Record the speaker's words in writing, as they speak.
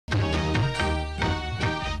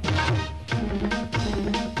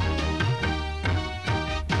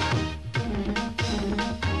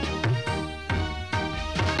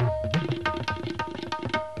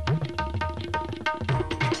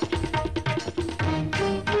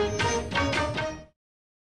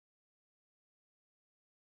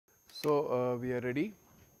So, we are ready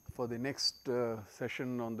for the next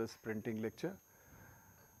session on this printing lecture,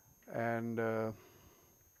 and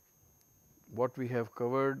what we have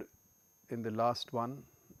covered in the last one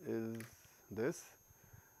is this: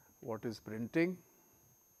 what is printing,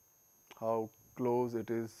 how close it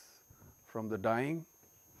is from the dyeing,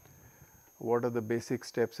 what are the basic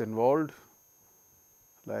steps involved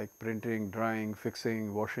like printing, drying,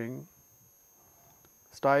 fixing, washing,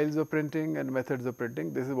 styles of printing and methods of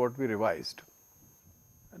printing. This is what we revised.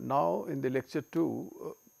 Now, in the lecture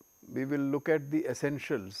 2, we will look at the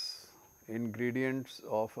essentials, ingredients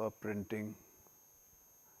of a printing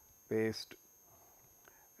paste,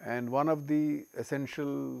 and one of the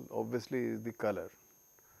essential obviously is the color.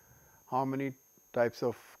 How many types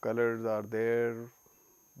of colors are there,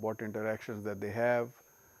 what interactions that they have,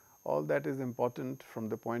 all that is important from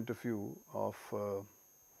the point of view of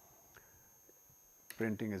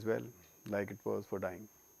printing as well, like it was for dyeing,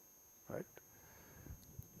 right.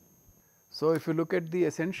 So, if you look at the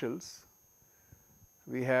essentials,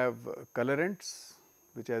 we have colorants,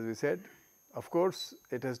 which as we said, of course,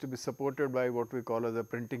 it has to be supported by what we call as a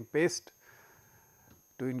printing paste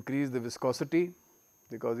to increase the viscosity,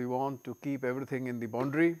 because we want to keep everything in the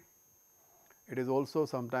boundary. It is also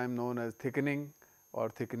sometimes known as thickening or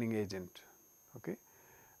thickening agent. Okay.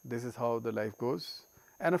 This is how the life goes,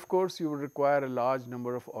 and of course, you will require a large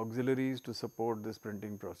number of auxiliaries to support this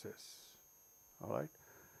printing process. All right.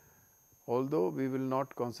 Although we will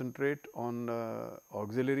not concentrate on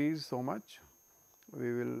auxiliaries so much,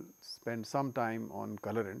 we will spend some time on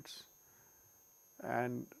colorants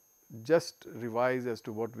and just revise as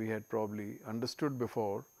to what we had probably understood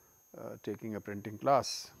before taking a printing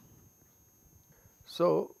class.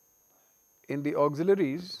 So, in the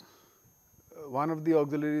auxiliaries, one of the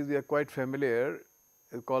auxiliaries we are quite familiar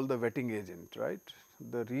is called the wetting agent, right.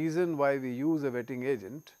 The reason why we use a wetting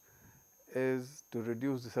agent is to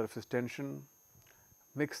reduce the surface tension,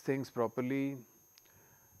 mix things properly,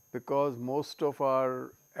 because most of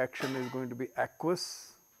our action is going to be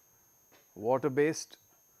aqueous, water based,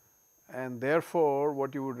 and therefore,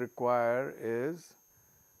 what you would require is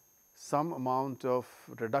some amount of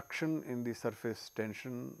reduction in the surface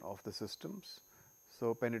tension of the systems.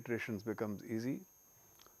 So, penetrations becomes easy.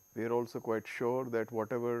 We are also quite sure that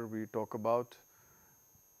whatever we talk about,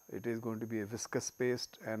 it is going to be a viscous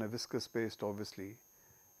paste, and a viscous paste obviously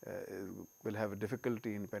will have a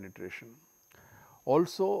difficulty in penetration.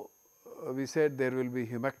 Also, we said there will be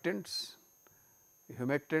humectants.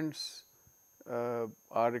 Humectants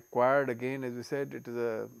are required, again as we said, it is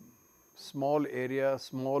a small area,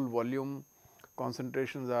 small volume,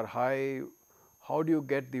 concentrations are high. How do you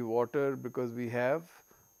get the water, because we have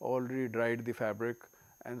already dried the fabric,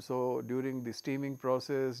 and so during the steaming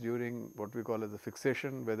process, during what we call as the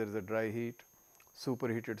fixation, whether it is a dry heat,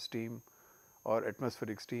 superheated steam or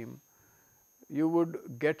atmospheric steam, you would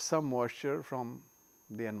get some moisture from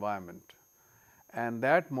the environment, and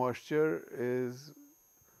that moisture is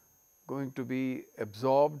going to be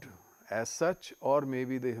absorbed as such, or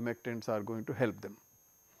maybe the humectants are going to help them.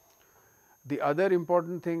 The other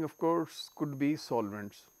important thing, of course, could be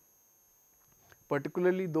solvents,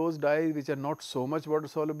 particularly those dyes which are not so much water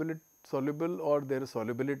soluble, or their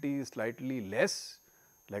solubility is slightly less,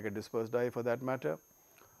 like a dispersed dye for that matter,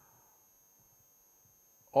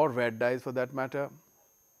 or wet dyes for that matter,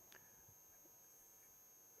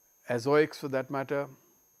 azoics for that matter.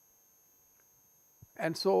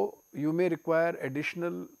 And so, you may require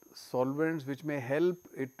additional solvents which may help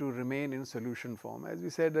it to remain in solution form. As we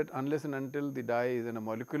said, that unless and until the dye is in a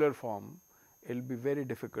molecular form, it will be very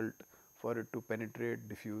difficult for it to penetrate,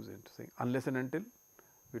 diffuse into things, unless and until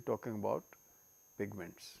we are talking about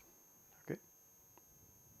pigments. Okay.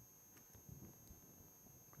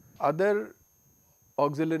 Other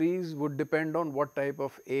auxiliaries would depend on what type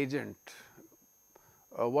of agent,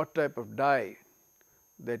 what type of dye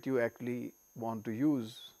that you actually want to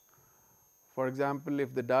use. For example,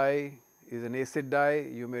 if the dye is an acid dye,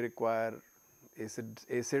 you may require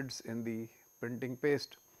acids in the printing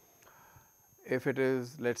paste. If it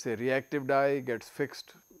is, let us say, reactive dye, gets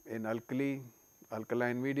fixed in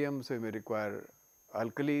alkaline medium, so you may require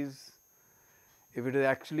alkalis. If it is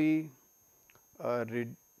actually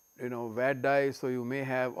wet dye, so you may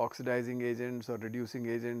have oxidizing agents or reducing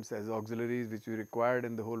agents as auxiliaries which we required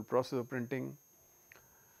in the whole process of printing.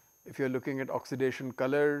 If you are looking at oxidation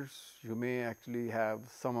colors, you may actually have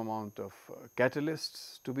some amount of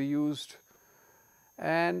catalysts to be used,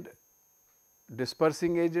 and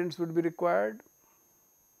dispersing agents would be required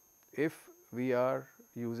if we are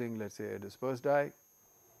using, let us say, a dispersed dye,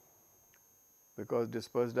 because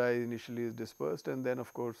dispersed dye initially is dispersed, and then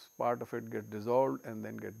of course, part of it gets dissolved and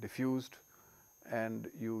then get diffused, and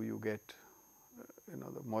you get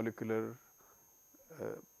the molecular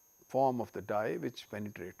form of the dye which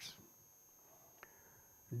penetrates.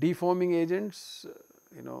 Defoaming agents,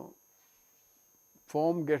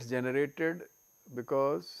 foam gets generated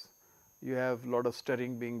because you have lot of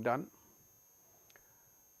stirring being done,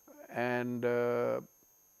 and it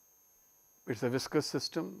is a viscous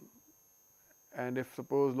system, and if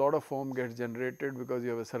suppose lot of foam gets generated because you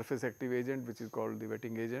have a surface active agent which is called the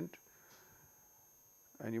wetting agent,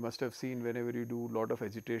 and you must have seen whenever you do lot of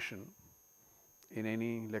agitation in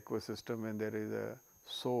any liquid system, when there is a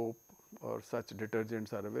soap or such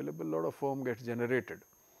detergents are available, lot of foam gets generated.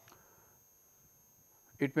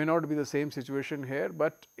 It may not be the same situation here,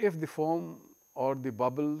 but if the foam or the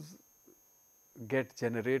bubbles get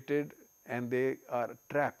generated and they are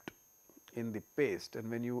trapped in the paste, and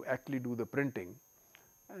when you actually do the printing,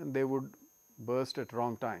 and they would burst at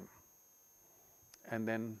wrong time, and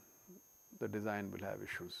then the design will have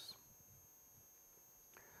issues.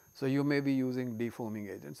 So, you may be using defoaming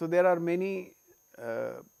agent. So, there are many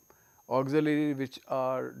auxiliary which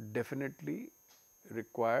are definitely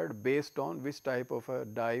required based on which type of a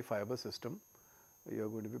dye fiber system you are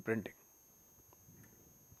going to be printing.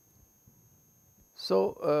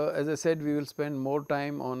 So, as I said, we will spend more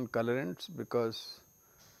time on colorants because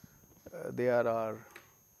they are our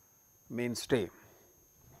mainstay.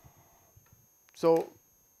 So,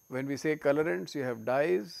 when we say colorants, you have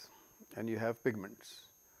dyes and you have pigments.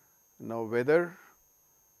 Now, whether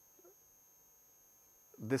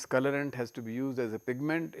this colorant has to be used as a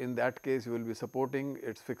pigment, in that case you will be supporting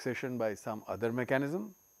its fixation by some other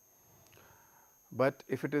mechanism, but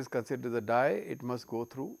if it is considered as a dye, it must go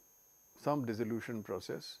through some dissolution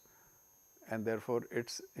process, and therefore,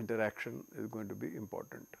 its interaction is going to be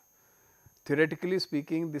important. Theoretically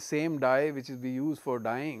speaking, the same dye which is be used for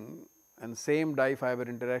dyeing and same dye fiber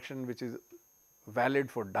interaction which is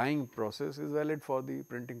valid for dyeing process is valid for the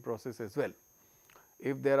printing process as well.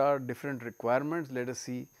 If there are different requirements, let us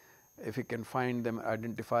see if we can find them,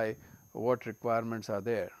 identify what requirements are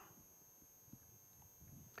there.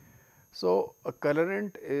 So, a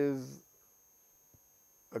colorant is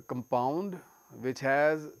a compound which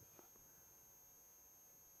has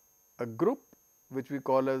a group which we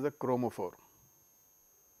call as a chromophore.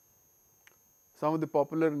 Some of the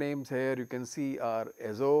popular names here you can see are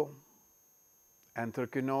azo,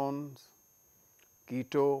 anthraquinones,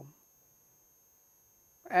 keto,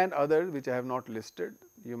 and others which I have not listed,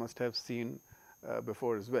 you must have seen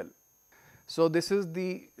before as well. So, this is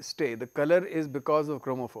the stay, the color is because of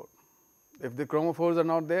chromophore. If the chromophores are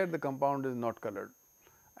not there, the compound is not colored,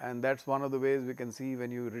 and that is one of the ways we can see when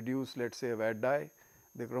you reduce, let us say, a wet dye,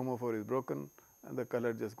 the chromophore is broken and the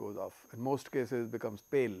color just goes off. In most cases becomes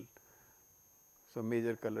pale, so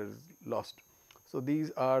major color is lost. So,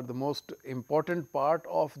 these are the most important part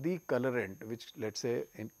of the colorant, which let us say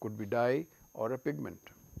it could be dye or a pigment.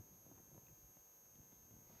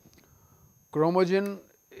 Chromogen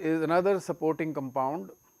is another supporting compound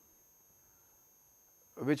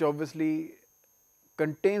which obviously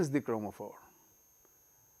contains the chromophore.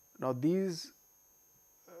 Now, these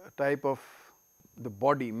type of the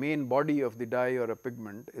body, main body of the dye or a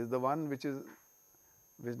pigment is the one which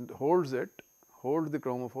holds the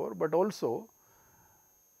chromophore, but also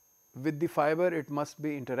with the fiber it must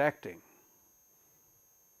be interacting.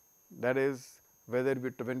 That is, whether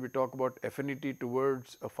when we talk about affinity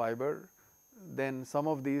towards a fiber, then some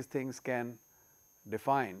of these things can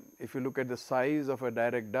define. If you look at the size of a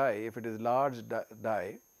direct dye, if it is large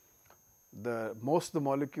dye, most of the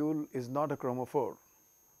molecule is not a chromophore,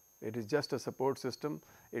 it is just a support system.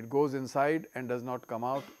 It goes inside and does not come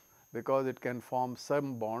out because it can form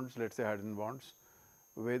some bonds, let us say hydrogen bonds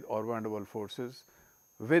with or van der Waals forces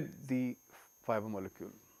with the fiber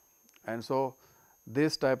molecule. And so,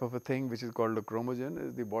 this type of a thing which is called a chromogen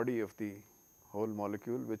is the body of the whole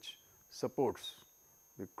molecule which supports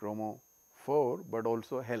the chromophore, but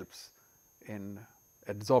also helps in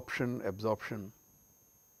absorption.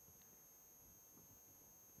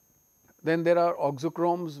 Then there are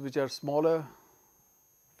auxochromes which are smaller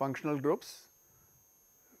functional groups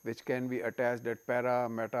which can be attached at para,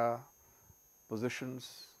 meta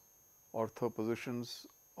positions, ortho positions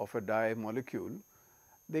of a dye molecule.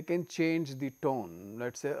 They can change the tone.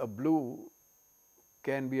 Let us say a blue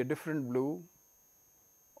can be a different blue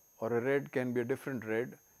or a red can be a different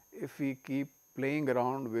red if we keep playing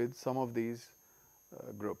around with some of these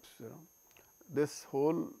groups. This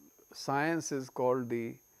whole science is called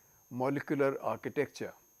the molecular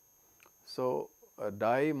architecture. So, a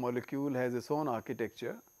dye molecule has its own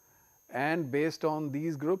architecture, and based on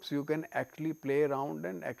these groups you can actually play around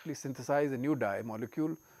and actually synthesize a new dye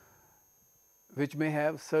molecule which may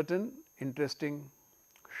have certain interesting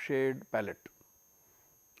shade palette.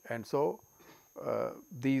 And so,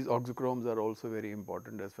 these oxychromes are also very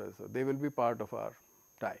important as far as they will be part of our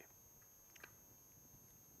dye.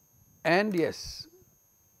 And yes,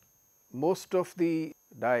 most of the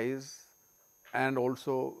dyes and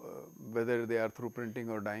also whether they are through printing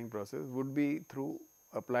or dyeing process would be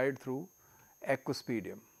applied through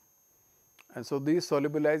aquaspedium. And so, these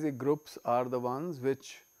solubilizing groups are the ones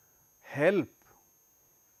which help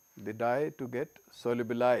the dye to get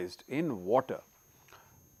solubilized in water.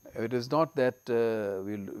 It is not that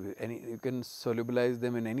you can solubilize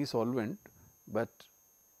them in any solvent, but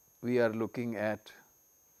we are looking at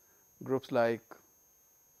groups like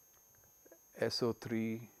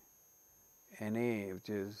SO3 Na, which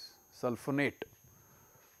is sulfonate.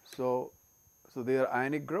 So, they are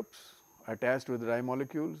ionic groups attached with dye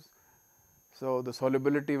molecules. So, the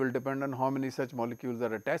solubility will depend on how many such molecules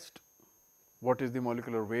are attached. What is the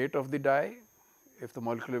molecular weight of the dye? If the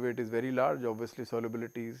molecular weight is very large, obviously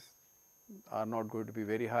solubilities are not going to be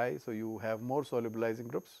very high. So, you have more solubilizing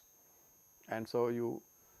groups, and so you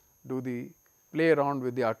do the play around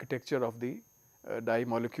with the architecture of the dye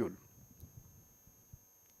molecule.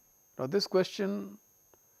 Now, this question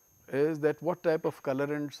is that what type of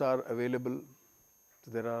colorants are available?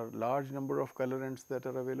 So, there are large number of colorants that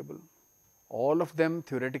are available. All of them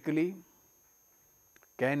theoretically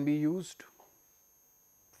can be used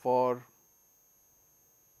for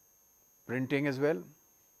printing as well.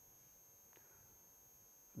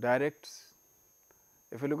 Directs,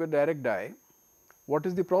 if you look at direct dye, what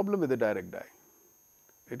is the problem with the direct dye?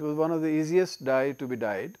 It was one of the easiest dye to be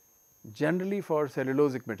dyed, generally for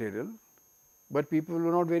cellulosic material, but people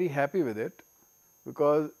were not very happy with it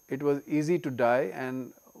because it was easy to dye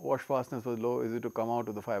and wash fastness was low, easy to come out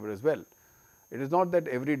of the fiber as well. It is not that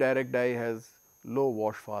every direct dye has low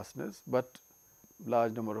wash fastness, but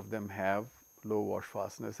large number of them have low wash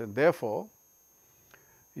fastness, and therefore,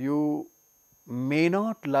 you may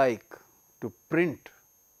not like to print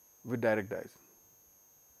with direct dyes,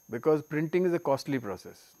 because printing is a costly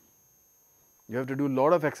process. You have to do a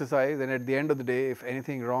lot of exercise, and at the end of the day, if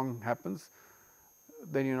anything wrong happens,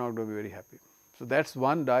 then you are not going to be very happy. So, that is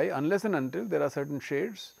one dye, unless and until there are certain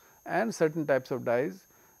shades and certain types of dyes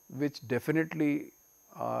which definitely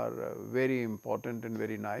are very important and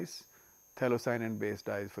very nice, phthalocyanin based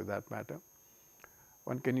dyes for that matter.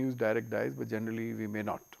 One can use direct dyes, but generally we may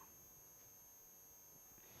not.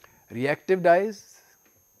 Reactive dyes,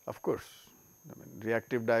 of course,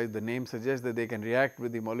 reactive dyes, the name suggests that they can react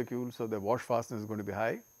with the molecule, so the wash fastness is going to be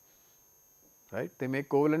high, right. They make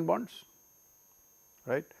covalent bonds,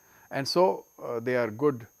 right, and so they are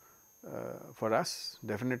good for us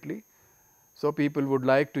definitely. So, people would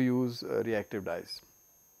like to use reactive dyes.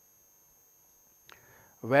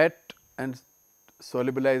 Wet and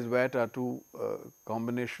solubilized wet are two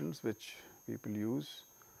combinations which people use.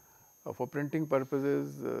 For printing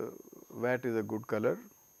purposes, wet is a good color,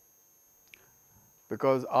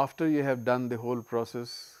 because after you have done the whole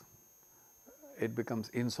process, it becomes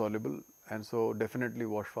insoluble, and so definitely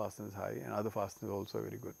wash fastness is high, and other fastness is also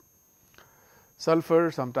very good.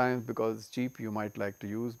 Sulfur, sometimes because it's cheap, you might like to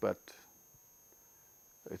use, but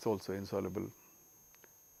it's also insoluble.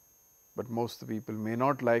 But most people may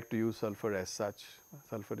not like to use sulfur as such.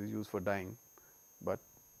 Sulfur is used for dyeing, but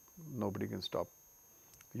nobody can stop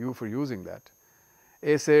you for using that.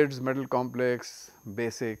 Acids, metal complex,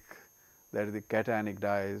 basic, that is the cationic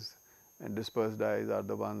dyes, and dispersed dyes are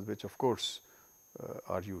the ones which of course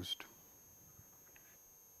are used.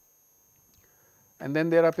 And then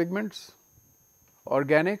there are pigments,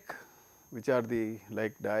 organic, which are the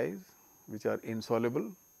like dyes which are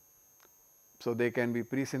insoluble. So, they can be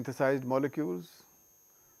pre-synthesized molecules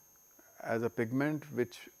as a pigment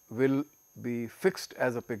which will be fixed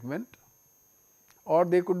as a pigment, or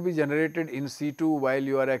they could be generated in situ while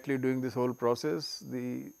you are actually doing this whole process,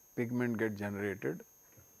 the pigment get generated,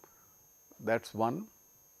 that is one.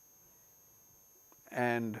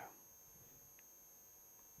 And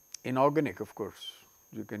inorganic, of course,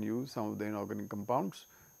 you can use some of the inorganic compounds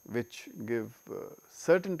which give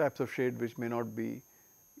certain types of shade which may not be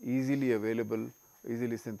easily available,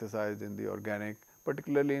 easily synthesized in the organic,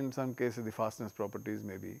 particularly in some cases the fastness properties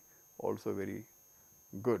may be also very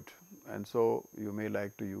good, and so you may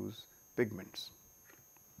like to use pigments.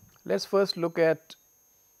 Let us first look at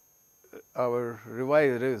our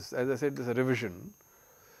revised, as I said, this is a revision.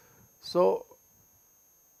 So,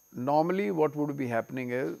 normally what would be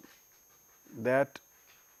happening is that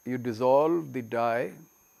you dissolve the dye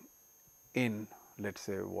in let us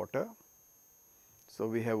say water. So,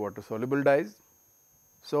 we have water soluble dyes.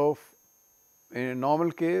 So, in a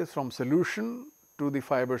normal case, from solution to the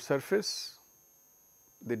fiber surface,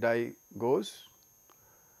 the dye goes,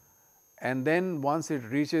 and then once it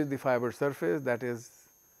reaches the fiber surface, that is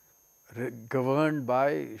governed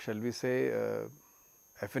by, shall we say,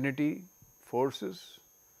 affinity forces,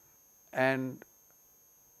 and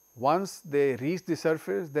once they reach the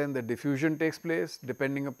surface, then the diffusion takes place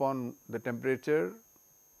depending upon the temperature,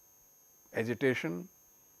 agitation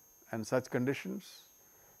and such conditions.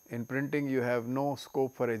 In printing, you have no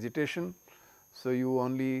scope for agitation. So, you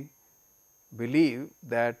only believe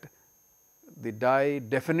that the dye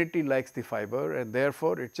definitely likes the fiber, and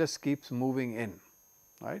therefore, it just keeps moving in,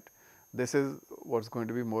 right. This is what is going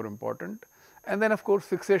to be more important. And then of course,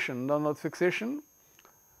 fixation. Now, fixation,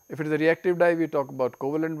 if it is a reactive dye, we talk about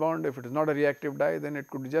covalent bond. If it is not a reactive dye, then it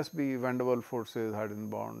could just be van der Waals forces, hydrogen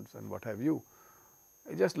bonds and what have you.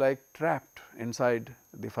 It is just like trapped inside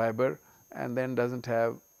the fiber and then does not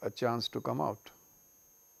have a chance to come out.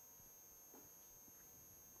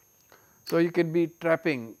 So, you can be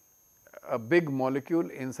trapping a big molecule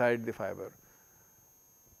inside the fiber.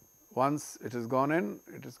 Once it has gone in,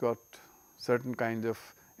 it has got certain kinds of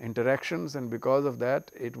interactions, and because of that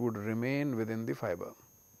it would remain within the fiber.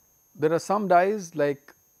 There are some dyes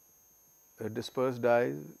like dispersed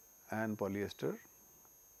dyes and polyester.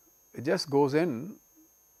 It just goes in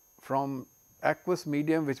from aqueous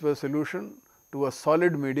medium, which was solution, to a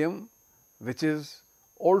solid medium, which is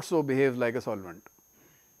also behaves like a solvent.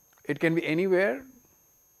 It can be anywhere.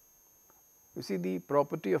 You see, the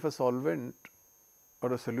property of a solvent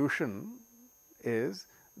or a solution is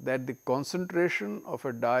that the concentration of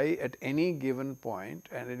a dye at any given point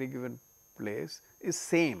and any given place is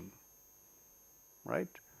same, right.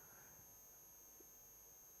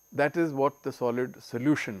 That is what the solid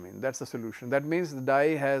solution means. That is the solution. That means the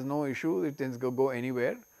dye has no issue, it can go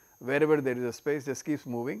anywhere, wherever there is a space, just keeps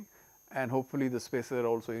moving, and hopefully the spaces are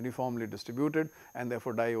also uniformly distributed, and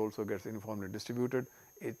therefore dye also gets uniformly distributed.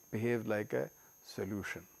 It behaves like a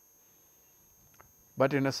solution,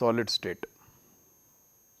 but in a solid state.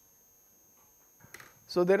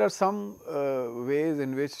 So, there are some ways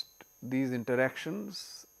in which these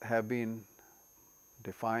interactions have been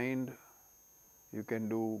defined. You can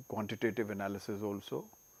do quantitative analysis also,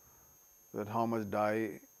 that how much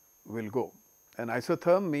dye will go. And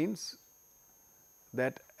isotherm means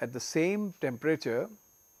that at the same temperature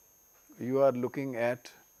you are looking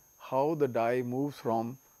at how the dye moves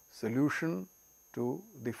from solution to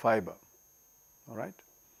the fiber, all right.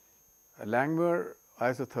 Langmuir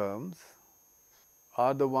isotherms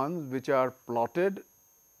are the ones which are plotted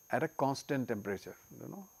at a constant temperature,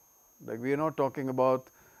 like we are not talking about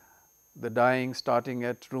the dyeing starting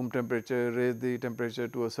at room temperature, raise the temperature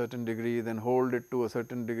to a certain degree, then hold it to a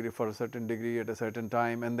certain degree for a certain degree at a certain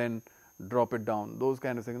time and then drop it down, those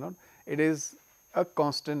kind of things. It is a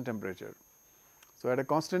constant temperature. So, at a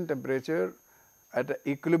constant temperature, at an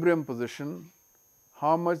equilibrium position,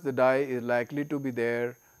 how much the dye is likely to be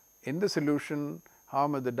there in the solution, how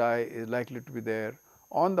much the dye is likely to be there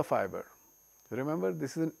on the fiber. Remember,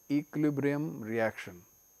 this is an equilibrium reaction,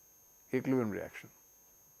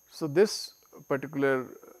 So, this particular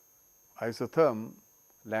isotherm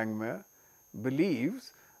Langmuir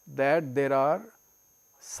believes that there are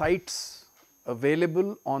sites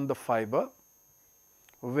available on the fiber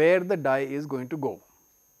where the dye is going to go.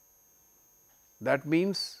 That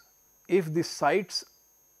means, if the sites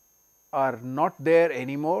are not there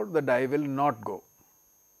anymore, the dye will not go,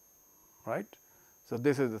 right. So,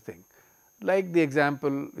 this is the thing. Like the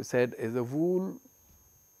example we said is a wool,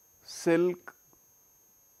 silk,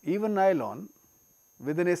 even nylon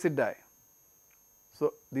with an acid dye.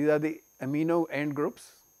 So, these are the amino end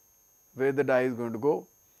groups where the dye is going to go.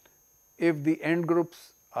 If the end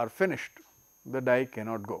groups are finished, the dye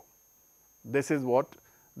cannot go. This is what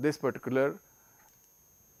this particular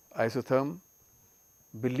isotherm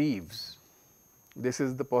believes. This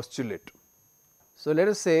is the postulate. So, let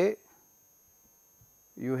us say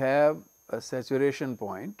you have a saturation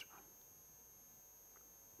point,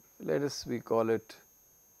 let us we call it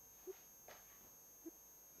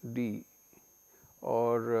D,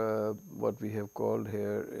 or what we have called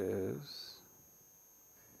here is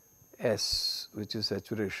S, which is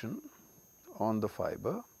saturation on the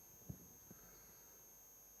fiber,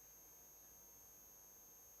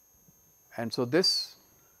 and so this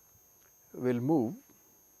will move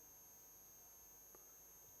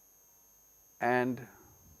and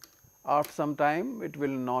after some time it will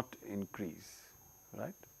not increase,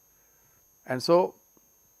 right. And so,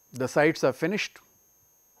 the sites are finished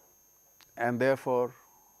and therefore,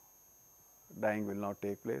 dyeing will not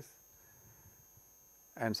take place.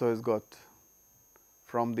 And so, is got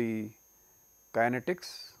from the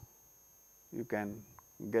kinetics you can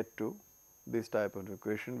get to this type of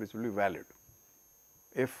equation which will be valid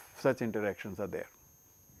if such interactions are there.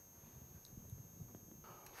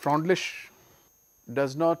 Freundlich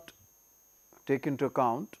does not take into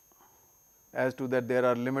account as to that there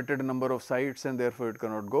are limited number of sites and therefore, it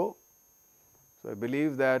cannot go. So, I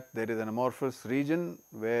believe that there is an amorphous region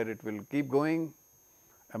where it will keep going,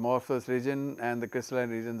 amorphous region and the crystalline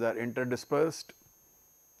regions are interdispersed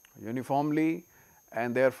uniformly,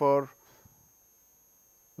 and therefore,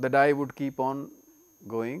 the dye would keep on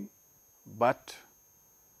going, but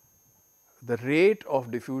the rate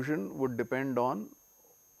of diffusion would depend on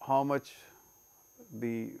how much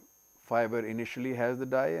the fiber initially has the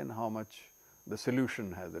dye and how much the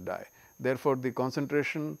solution has the dye. Therefore, the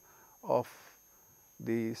concentration of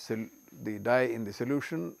the dye in the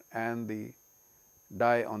solution and the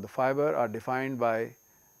dye on the fiber are defined by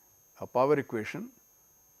a power equation,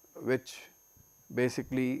 which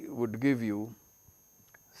basically would give you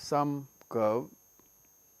some curve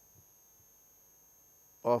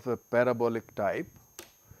of a parabolic type.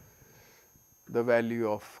 The value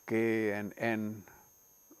of k and n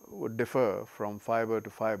would differ from fiber to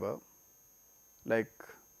fiber, like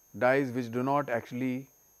dyes which do not actually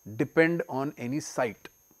depend on any site.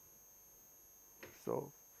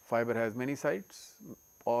 So, fiber has many sites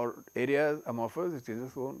or areas amorphous, which is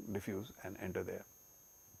just go diffuse and enter there.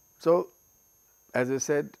 So, as I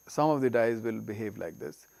said, some of the dyes will behave like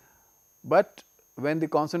this, but when the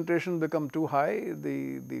concentration become too high,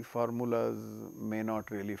 the formulas may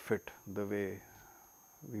not really fit the way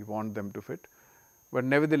we want them to fit, but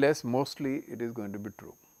nevertheless mostly it is going to be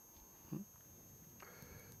true.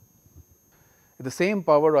 The same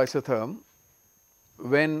power isotherm,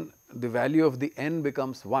 when the value of the n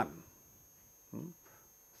becomes 1,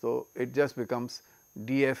 so it just becomes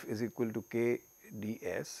dF is equal to k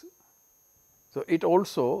ds. So, it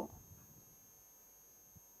also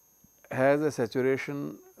has a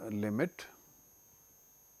saturation limit,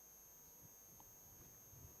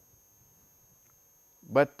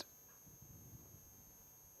 but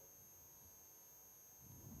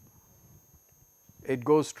it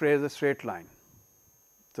goes straight as a straight line.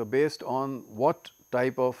 So, based on what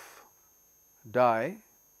type of dye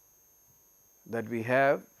that we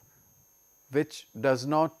have, which does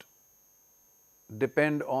not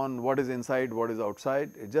depend on what is inside, what is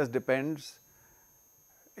outside, it just depends.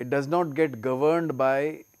 It does not get governed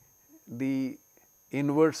by the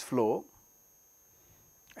inverse flow,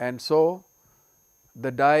 and so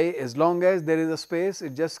the dye, as long as there is a space,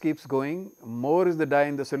 it just keeps going. More is the dye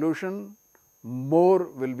in the solution, more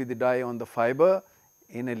will be the dye on the fiber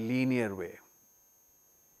in a linear way.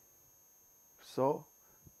 So,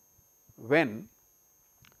 when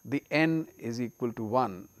the n is equal to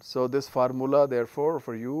 1, so this formula therefore,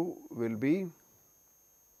 for you will be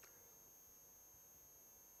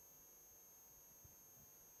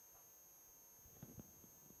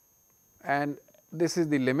and this is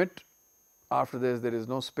the limit. After this there is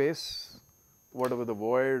no space, whatever the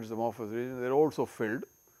voids, amorphous regions, they are also filled.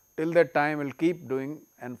 Till that time it will keep doing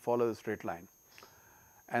and follow the straight line,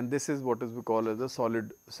 and this is what is we call as the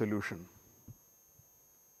solid solution.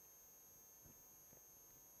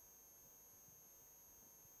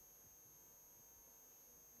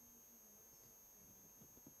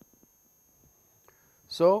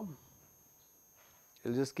 So, it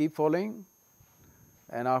will just keep falling,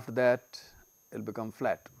 and after that it will become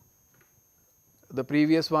flat. The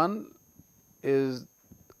previous one is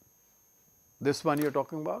this one you are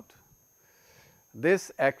talking about.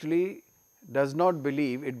 This actually does not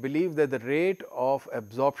believe, it believes that the rate of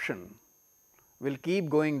absorption will keep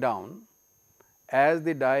going down as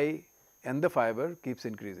the dye and the fiber keeps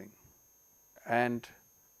increasing, and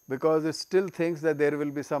because it still thinks that there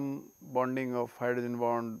will be some bonding of hydrogen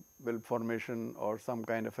bond will formation or some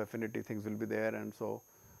kind of affinity things will be there, and so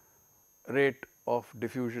rate of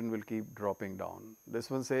diffusion will keep dropping down. This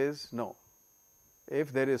one says no,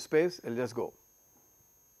 if there is space it will just go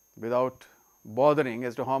without bothering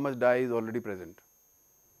as to how much dye is already present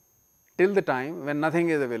till the time when nothing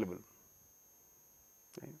is available.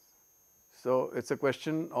 So, it is a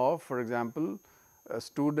question of, for example,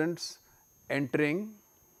 students entering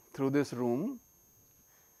through this room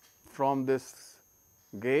from this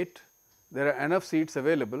gate, there are enough seats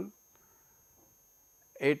available.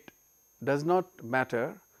 It does not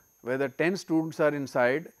matter whether 10 students are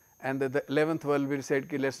inside and the 11th will be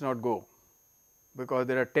said, let us not go, because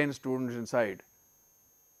there are 10 students inside.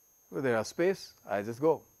 Well, there are space, I just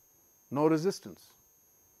go, no resistance.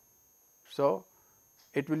 So,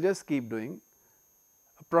 it will just keep doing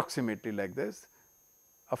approximately like this.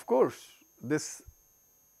 Of course, this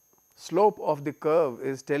slope of the curve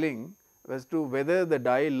is telling as to whether the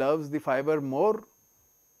dye loves the fiber more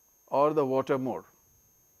or the water more,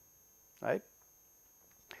 right.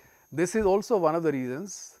 This is also one of the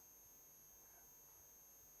reasons,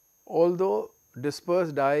 although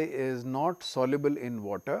dispersed dye is not soluble in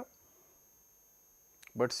water,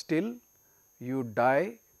 but still you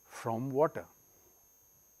dye from water.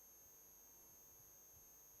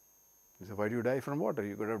 So, why do you dye from water?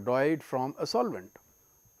 You could have dyed from a solvent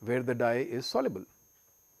where the dye is soluble.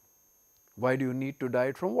 Why do you need to dye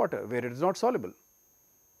it from water where it is not soluble?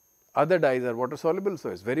 Other dyes are water soluble, so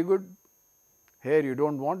it is very good. Here you do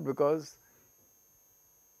not want, because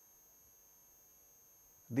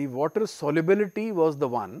the water solubility was the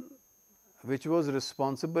one which was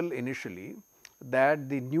responsible initially that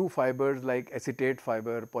the new fibers like acetate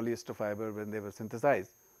fiber, polyester fiber, when they were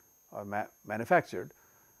synthesized or manufactured,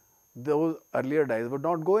 those earlier dyes would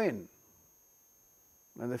not go in.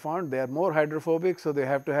 And they found they are more hydrophobic, so they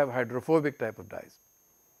have to have hydrophobic type of dyes.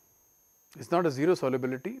 It is not a zero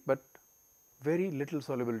solubility, but very little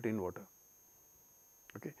solubility in water.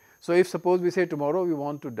 Okay. So, if suppose we say tomorrow we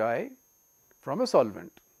want to dye from a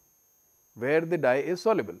solvent where the dye is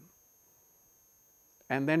soluble,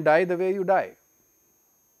 and then dye the way you dye,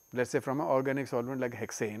 let us say from an organic solvent like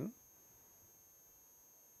hexane,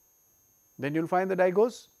 then you will find the dye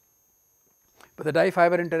goes, but the dye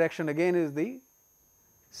fiber interaction again is the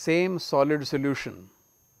same solid solution,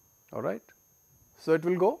 all right. So, it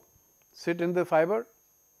will go sit in the fiber,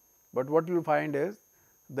 but what you will find is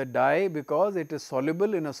the dye, because it is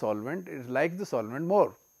soluble in a solvent, it likes the solvent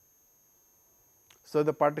more. So,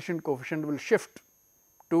 the partition coefficient will shift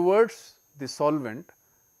towards the solvent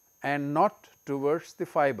and not towards the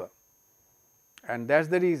fiber, and that is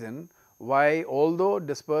the reason why, although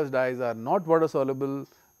dispersed dyes are not water soluble,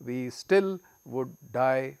 we still would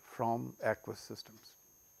dye from aqueous systems,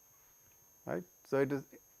 right. So, it is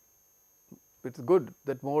good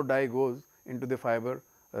that more dye goes into the fiber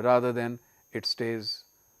rather than it stays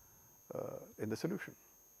in the solution.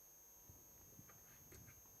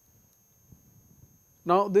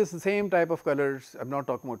 Now, this same type of colors, I am not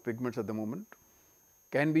talking about pigments at the moment,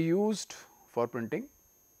 can be used for printing.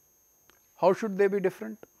 How should they be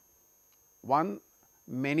different? One,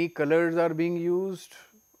 many colors are being used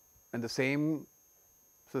in the same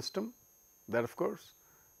system, that of course.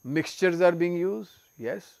 Mixtures are being used,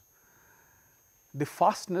 yes. The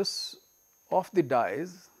fastness of the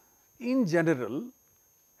dyes in general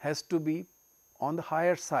has to be on the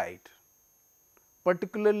higher side,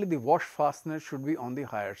 particularly the wash fastness should be on the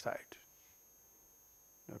higher side.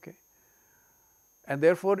 Okay. And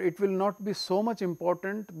therefore, it will not be so much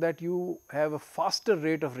important that you have a faster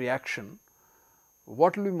rate of reaction.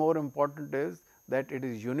 What will be more important is that it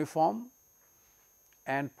is uniform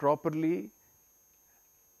and properly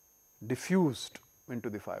diffused into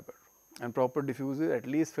the fiber, and proper diffuser, at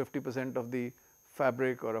least 50% of the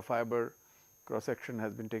fabric or a fiber cross section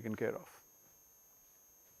has been taken care of.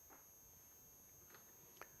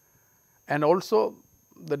 And also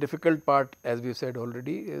the difficult part, as we have said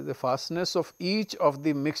already, is the fastness of each of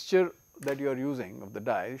the mixture that you are using of the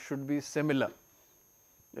dye should be similar.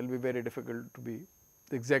 It will be very difficult to be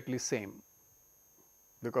exactly same,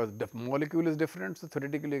 because the molecule is different. So,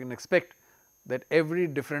 theoretically you can expect that every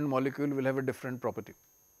different molecule will have a different property.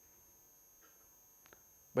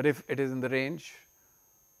 But if it is in the range,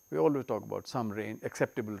 we always talk about some range,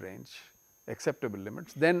 acceptable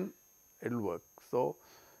limits, then it will work. So,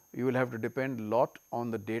 you will have to depend a lot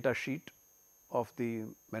on the data sheet of the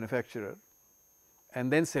manufacturer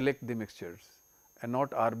and then select the mixtures, and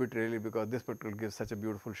not arbitrarily because this particular gives such a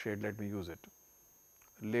beautiful shade, let me use it.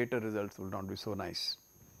 Later results will not be so nice.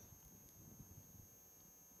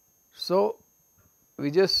 So,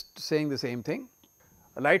 we just saying the same thing.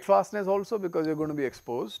 Light fastness also, because you are going to be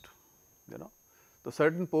exposed, So,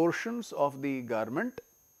 certain portions of the garment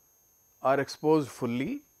are exposed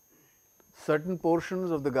fully, certain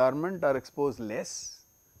portions of the garment are exposed less,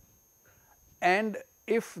 and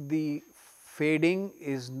if the fading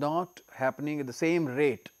is not happening at the same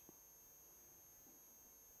rate,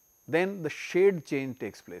 then the shade change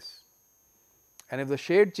takes place. And if the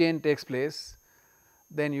shade change takes place,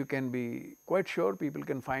 then you can be quite sure people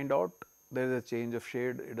can find out there is a change of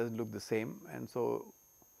shade, it does not look the same, and so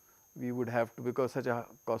we would have to, because such a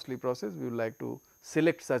costly process, we would like to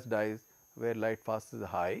select such dyes where light fastness is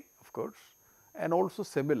high, of course, and also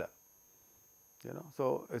similar,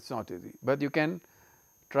 So, it is not easy, but you can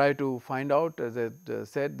try to find out, as I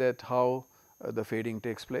said, that how the fading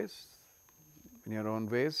takes place in your own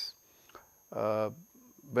ways.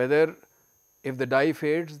 whether if the dye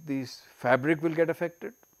fades, this fabric will get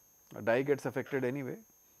affected. A dye gets affected anyway,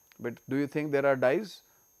 but do you think there are dyes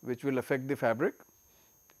which will affect the fabric?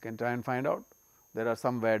 You can try and find out. There are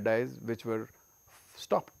some wear dyes which were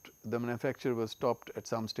stopped, the manufacture was stopped at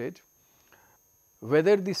some stage.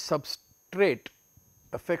 Whether the substrate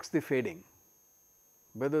affects the fading,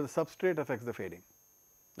 whether the substrate affects the fading.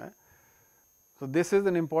 Right? So, this is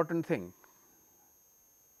an important thing.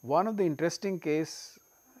 One of the interesting case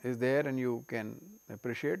is there, and you can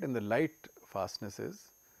appreciate in the light fastnesses,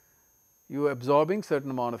 you are absorbing certain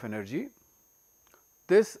amount of energy.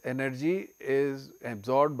 This energy is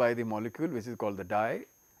absorbed by the molecule which is called the dye.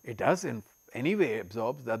 It does in any way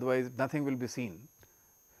absorbs, otherwise nothing will be seen,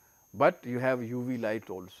 but you have UV light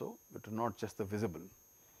also, but not just the visible.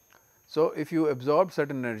 So, if you absorb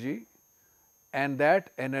certain energy and that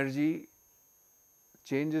energy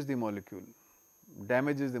changes the molecule,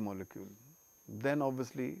 damages the molecule, then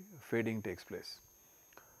obviously fading takes place.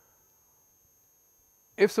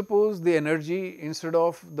 If suppose the energy, instead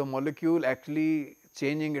of the molecule actually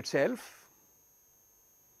changing itself,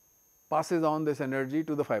 passes on this energy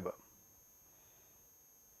to the fiber,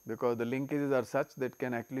 because the linkages are such that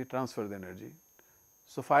can actually transfer the energy.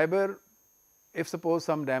 So, fiber, if suppose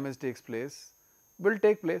some damage takes place, will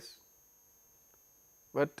take place,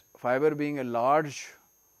 but fiber being a large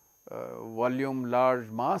volume, large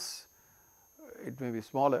mass, it may be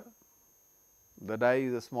smaller. The dye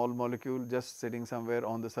is a small molecule just sitting somewhere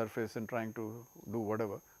on the surface and trying to do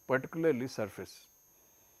whatever, particularly surface.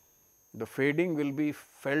 The fading will be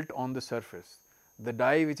felt on the surface. The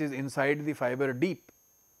dye which is inside the fiber deep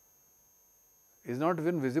is not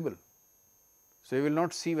even visible. So, you will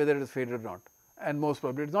not see whether it is faded or not, and most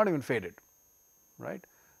probably it is not even faded, right.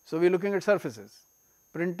 So, we are looking at surfaces.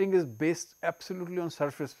 Printing is based absolutely on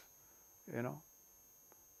surface,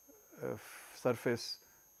 surface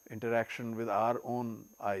interaction with our own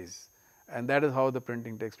eyes, and that is how the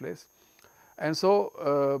printing takes place. And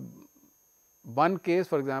so, one case,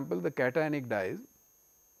 for example, the cationic dyes,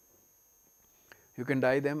 you can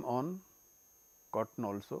dye them on cotton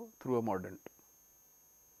also through a mordant.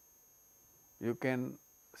 You can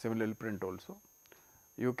similarly print also.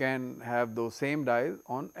 You can have those same dyes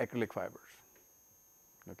on acrylic fibers.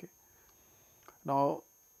 Okay. Now,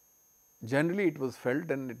 generally it was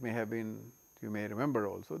felt, and it may have been, you may remember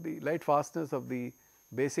also, the light fastness of the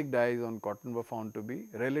basic dyes on cotton were found to be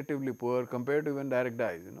relatively poor compared to even direct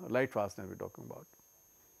dyes, light fastness we are talking about.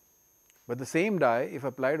 But the same dye, if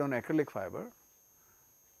applied on acrylic fiber,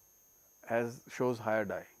 shows higher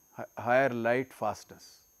dye, higher light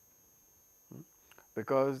fastness,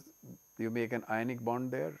 because you make an ionic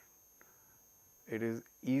bond there. It is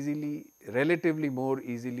relatively more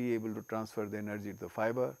easily able to transfer the energy to the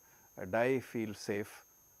fiber. A dye feels safe,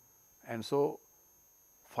 and so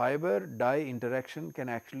fiber dye interaction can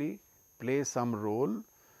actually play some role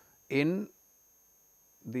in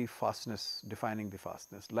the fastness, defining the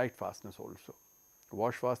fastness, light fastness also.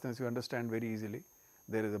 Wash fastness you understand very easily.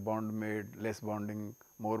 There is a bond made, less bonding,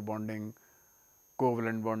 more bonding,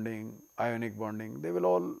 covalent bonding, ionic bonding, they will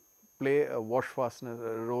all play a wash fastness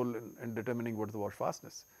role in determining what is the wash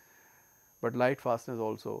fastness, but light fastness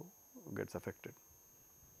also gets affected.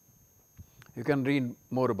 You can read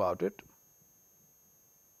more about it.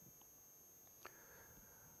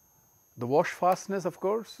 The wash fastness, of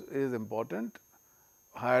course, is important.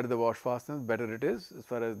 Higher the wash fastness, better it is as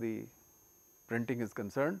far as the printing is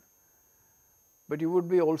concerned, but you would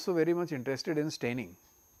be also very much interested in staining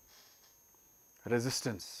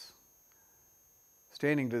resistance.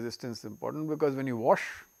 Staining resistance is important, because when you wash,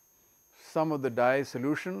 some of the dye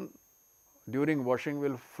solution during washing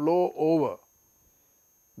will flow over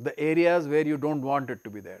the areas where you do not want it to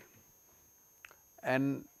be there.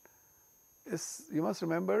 And you must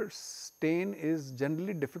remember, stain is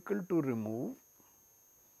generally difficult to remove,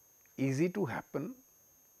 easy to happen,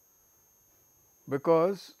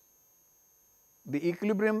 because the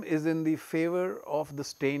equilibrium is in the favor of the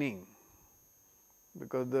staining,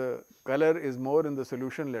 because the color is more in the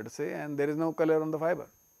solution, let us say, and there is no color on the fiber.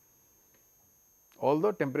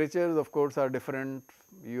 Although temperatures of course are different,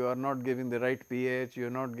 you are not giving the right pH, you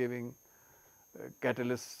are not giving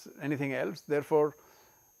catalysts, anything else. Therefore,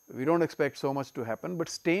 we do not expect so much to happen, but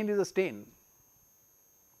stain is a stain,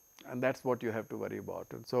 and that is what you have to worry about.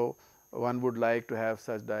 And so, one would like to have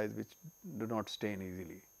such dyes which do not stain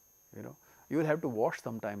easily. You will have to wash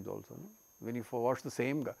sometimes also. No? When you wash the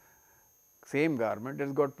same garment, it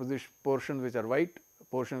has got portions which are white,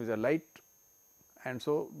 portions which are light, and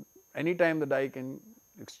so any time the dye can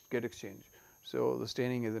get exchanged. So, the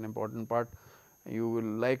staining is an important part. You will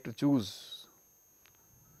like to choose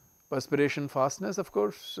Perspiration fastness, of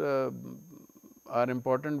course, are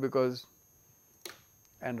important because,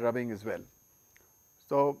 and rubbing as well.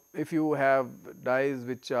 So, if you have dyes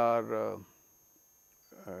which are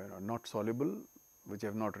not soluble, which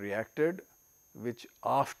have not reacted, which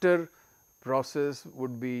after process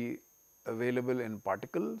would be available in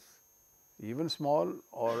particles, even small,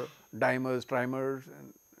 or dimers, trimers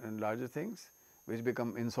and larger things, which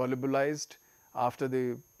become insolubilized after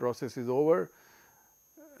the process is over,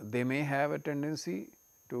 they may have a tendency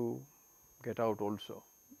to get out also,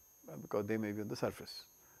 because they may be on the surface.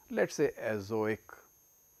 Let us say azoic,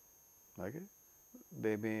 okay,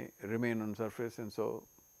 they may remain on surface, and so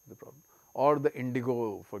the problem. Or the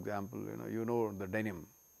indigo, for example, you know the denim.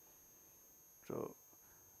 So,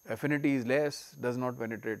 affinity is less, does not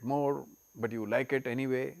penetrate more, but you like it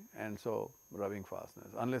anyway, and so rubbing fastness.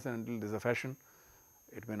 Unless and until there is a fashion,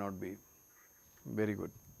 it may not be very good.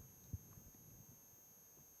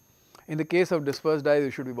 In the case of dispersed dyes,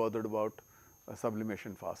 you should be bothered about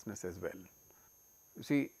sublimation fastness as well. You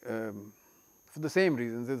see, for the same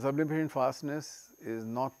reasons, the sublimation fastness is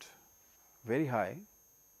not very high.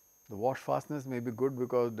 The wash fastness may be good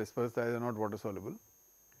because dispersed dyes are not water soluble.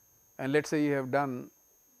 And let us say you have done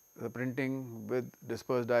the printing with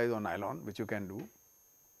dispersed dyes on nylon, which you can do.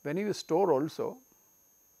 When you store also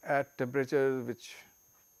at temperatures which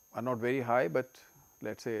are not very high, but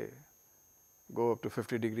let us say go up to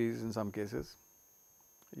 50 degrees in some cases,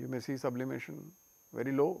 you may see sublimation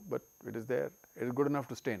very low, but it is there, it is good enough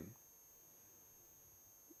to stain,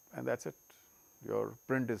 and that is it, your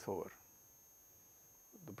print is over.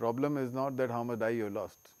 The problem is not that how much dye you have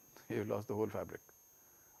lost, you have lost the whole fabric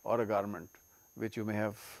or a garment which you may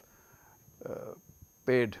have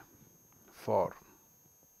paid for.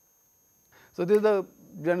 So, this is the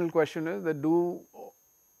general question is that do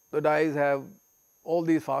the dyes have all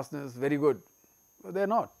these fastness very good? Well, they are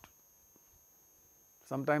not.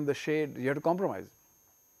 Sometimes the shade you have to compromise,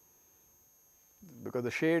 because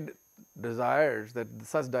the shade desires that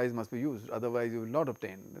such dyes must be used, otherwise you will not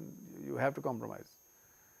obtain, then you have to compromise.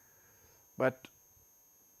 But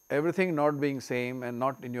everything not being same and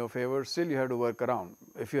not in your favor, still you have to work around.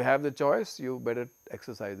 If you have the choice, you better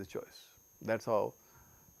exercise the choice. That is how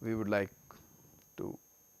we would like to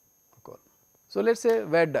call. So, let us say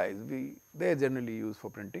wet dyes, they are generally used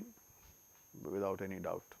for printing without any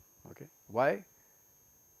doubt. Okay. Why?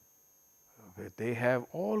 They have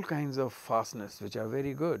all kinds of fastness which are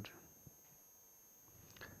very good,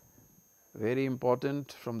 very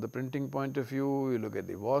important from the printing point of view. You look at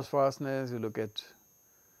the wash fastness, you look at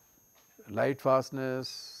light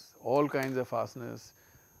fastness, all kinds of fastness.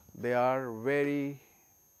 They are very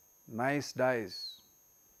nice dyes,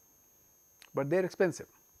 but they are expensive.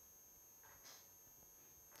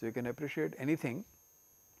 So, you can appreciate anything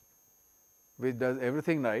which does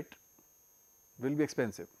everything right will be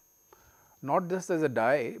expensive, not just as a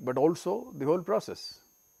dye, but also the whole process.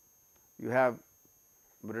 You have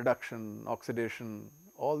reduction, oxidation,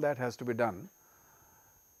 all that has to be done.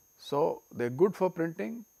 So, they are good for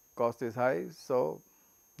printing, cost is high, so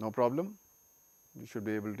no problem, you should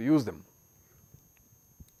be able to use them.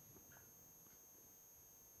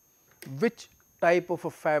 Which type of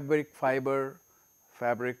a fabric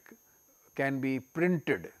can be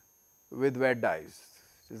printed with wet dyes?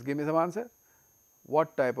 Just give me some answer.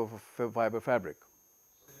 What type of a fabric?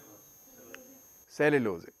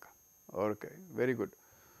 Cellulosic. Okay, very good.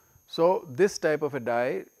 So, this type of a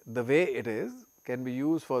dye, the way it is, can be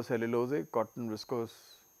used for cellulosic, cotton, viscose,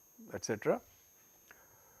 etc.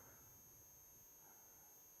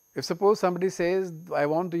 If suppose somebody says, I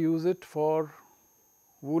want to use it for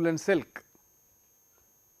wool and silk,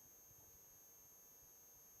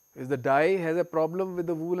 is the dye has a problem with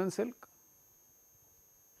the wool and silk?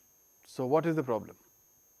 So, what is the problem?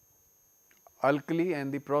 Alkali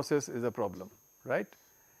and the process is a problem, right?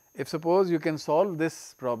 If suppose you can solve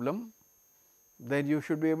this problem, then you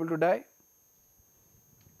should be able to dye.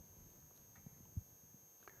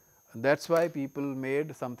 And that is why people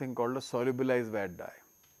made something called a solubilized wet dye.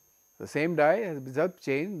 The same dye has been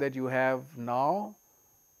changed, that you have now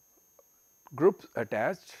groups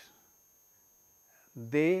attached,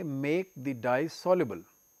 they make the dye soluble.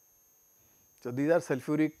 So, these are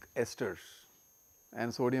sulfuric esters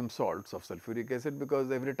and sodium salts of sulfuric acid,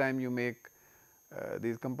 because every time you make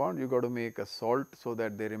these compounds, you got to make a salt, so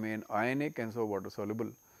that they remain ionic and so water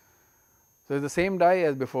soluble. So, it is the same dye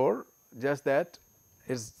as before, just that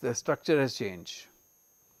the structure has changed.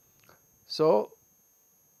 So,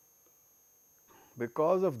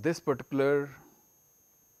 because of this particular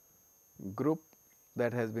group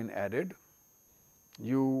that has been added,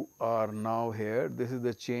 you are now here, this is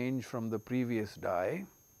the change from the previous dye.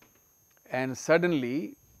 and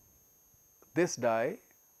suddenly this dye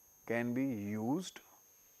can be used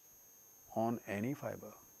on any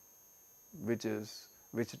fiber which is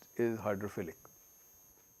hydrophilic.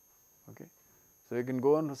 Okay. So, you can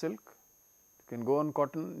go on silk, you can go on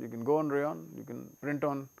cotton, you can go on rayon, you can print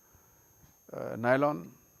on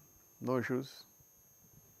nylon, no issues.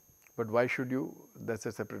 But why should you? That is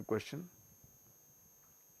a separate question.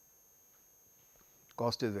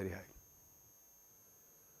 Cost is very high.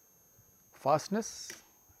 Fastness,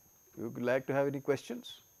 you would like to have any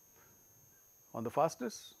questions on the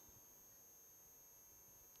fastness?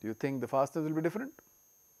 Do you think the fastness will be different?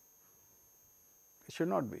 It should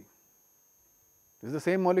not be. It is the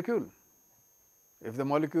same molecule. If the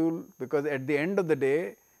molecule, because at the end of the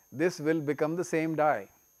day, this will become the same dye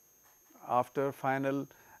after final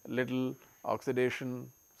little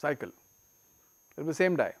oxidation cycle. It will be the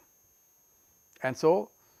same dye. And so,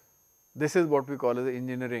 this is what we call as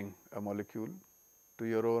engineering a molecule to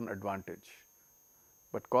your own advantage.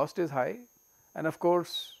 But cost is high, and of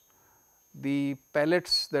course, the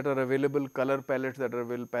palettes that are available, color palettes that are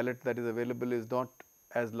available, palette that is available is not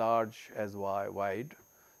as large as wide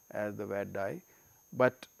as the wet dye,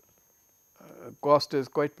 but cost is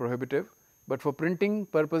quite prohibitive. But for printing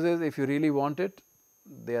purposes, if you really want it,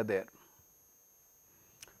 they are there.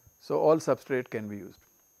 So, all substrate can be used.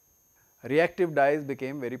 Reactive dyes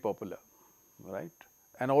became very popular, right,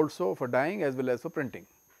 and also for dyeing as well as for printing,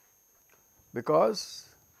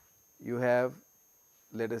 because you have,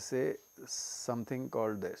 let us say, something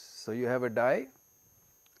called this. So, you have a dye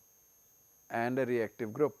and a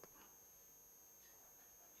reactive group.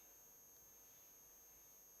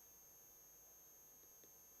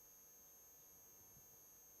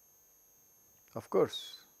 Of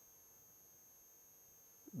course,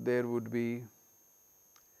 there would be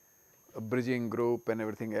a bridging group and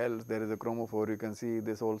everything else. There is a chromophore, you can see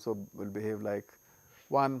this also will behave like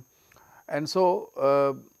one. And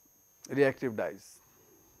so, reactive dyes,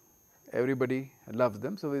 everybody loves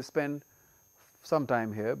them. So, we spend some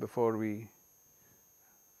time here before we,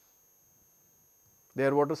 they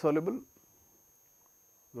are water soluble,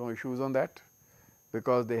 no issues on that,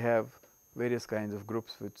 because they have various kinds of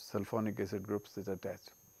groups which sulfonic acid groups which are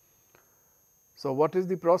attached. So, what is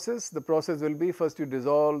the process? The process will be, first you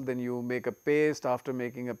dissolve, then you make a paste, after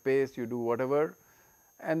making a paste you do whatever,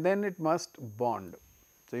 and then it must bond.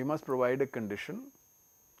 So, you must provide a condition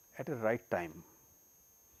at a right time.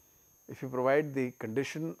 If you provide the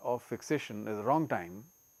condition of fixation at the wrong time,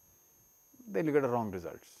 then you get a wrong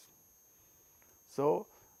results. So,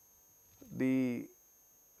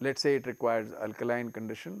 let us say it requires alkaline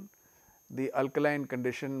condition, the alkaline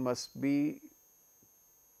condition must be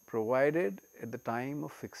provided at the time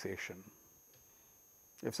of fixation.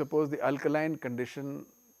 If suppose the alkaline condition,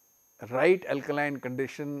 right alkaline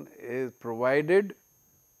condition is provided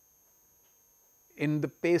in the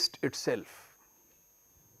paste itself,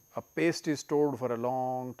 a paste is stored for a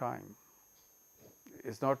long time, it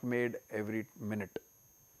is not made every minute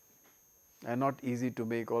and not easy to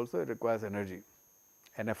make also, it requires energy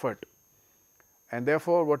and effort. And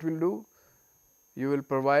therefore, what we will do? You will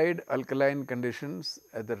provide alkaline conditions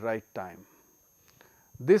at the right time.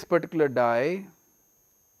 This particular dye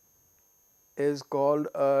is called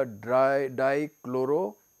a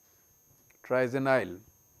dichlorotriazenyl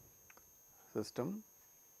system,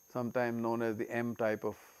 sometimes known as the M type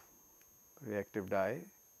of reactive dye.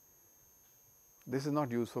 This is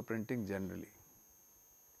not used for printing generally.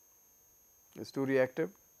 It is too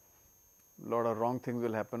reactive, lot of wrong things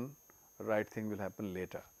will happen, right thing will happen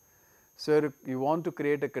later. So, you want to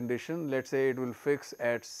create a condition, let us say it will fix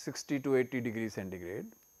at 60 to 80 degrees centigrade,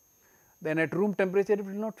 then at room temperature it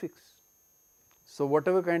will not fix. So,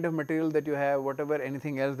 whatever kind of material that you have, whatever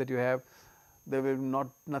anything else that you have, there will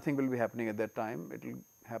not, nothing will be happening at that time, it will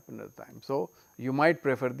happen at the time. So, you might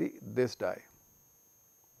prefer this dye,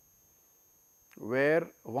 where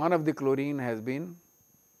one of the chlorine has been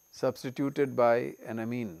substituted by an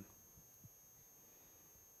amine.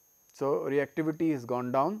 So, reactivity has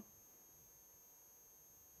gone down,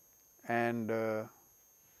 and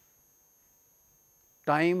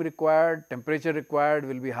time required, temperature required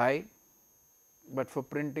will be high, but for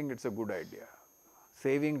printing it is a good idea.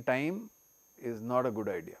 Saving time is not a good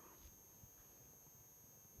idea.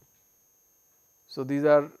 So, these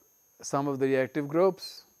are some of the reactive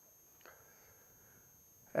groups.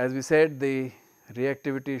 As we said, the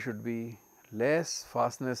reactivity should be less,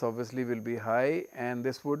 fastness obviously will be high, and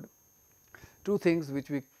this would, two things which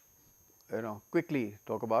we quickly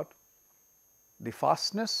talk about. The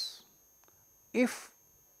fastness, if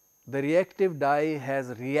the reactive dye has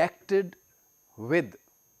reacted with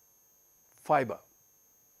fiber,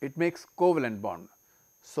 it makes covalent bond.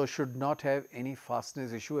 So, should not have any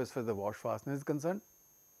fastness issue as far as the wash fastness is concerned,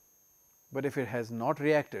 but if it has not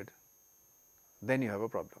reacted, then you have a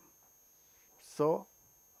problem. So,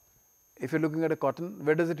 if you are looking at a cotton,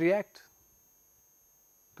 where does it react?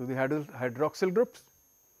 To the hydroxyl groups.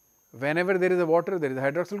 Whenever there is a water, there is a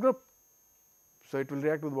hydroxyl group. So, it will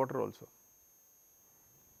react with water also.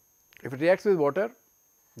 If it reacts with water,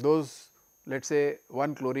 those, let us say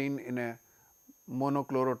 1 chlorine in a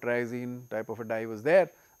monochlorotriazine type of a dye was there,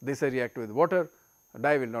 this will react with water, a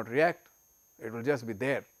dye will not react, it will just be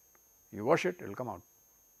there. You wash it, it will come out.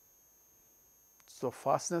 So,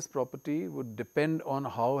 fastness property would depend on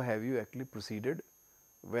how have you actually proceeded,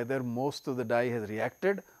 whether most of the dye has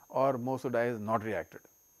reacted or most of the dye has not reacted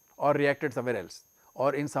or reacted somewhere else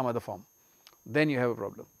or in some other form, then you have a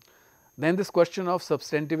problem. Then this question of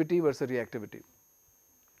substantivity versus reactivity.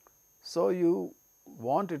 So, you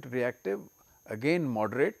want it reactive, again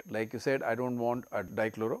moderate, like you said, I do not want a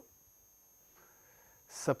dichloro.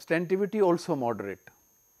 Substantivity also moderate,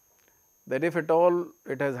 that if at all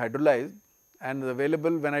it has hydrolyzed and is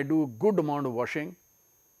available when I do good amount of washing,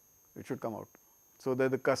 it should come out. So,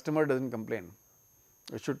 that the customer does not complain,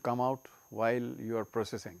 it should come out while you are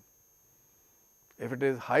processing. If it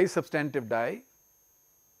is high substantive dye,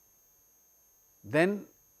 then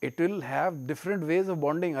it will have different ways of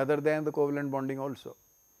bonding other than the covalent bonding also,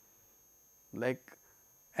 like,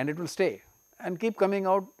 and it will stay and keep coming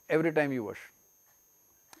out every time you wash.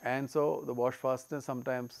 And so, the wash fastness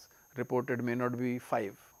sometimes reported may not be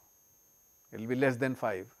 5, it will be less than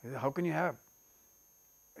 5. How can you have?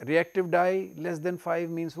 Reactive dye less than 5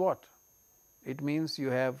 means what? It means you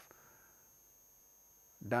have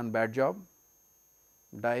done bad job,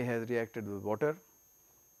 dye has reacted with water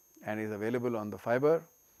and is available on the fiber,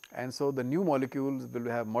 and so the new molecules will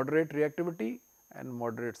have moderate reactivity and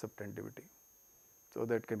moderate substantivity. So,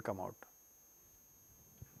 that can come out.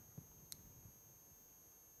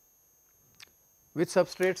 Which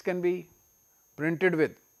substrates can be printed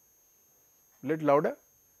with? Little louder.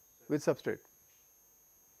 Which substrate?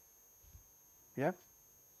 Yeah?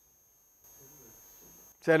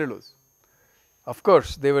 Cellulose. Of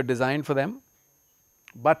course, they were designed for them,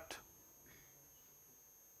 but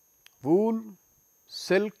wool,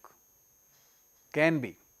 silk can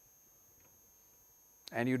be,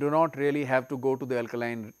 and you do not really have to go to the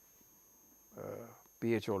alkaline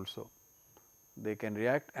pH also. They can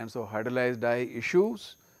react, and so hydrolyzed dye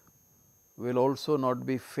issues will also not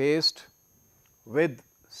be faced with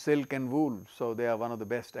silk and wool. So, they are one of the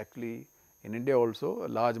best actually in India also. A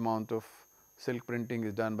large amount of silk printing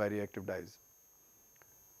is done by reactive dyes,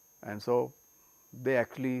 and so they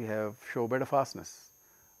actually show better fastness.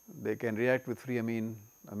 They can react with free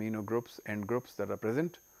amino groups, end groups that are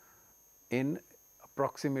present in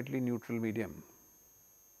approximately neutral medium.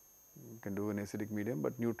 You can do an acidic medium,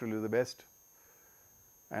 but neutral is the best.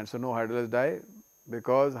 And so, no hydrolyzed dye,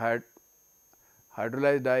 because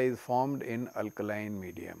hydrolyzed dye is formed in alkaline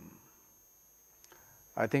medium.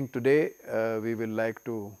 I think today we will like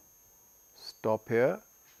to stop here,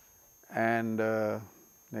 and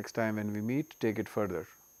next time when we meet, take it further,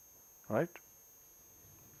 right.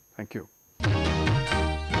 Thank you.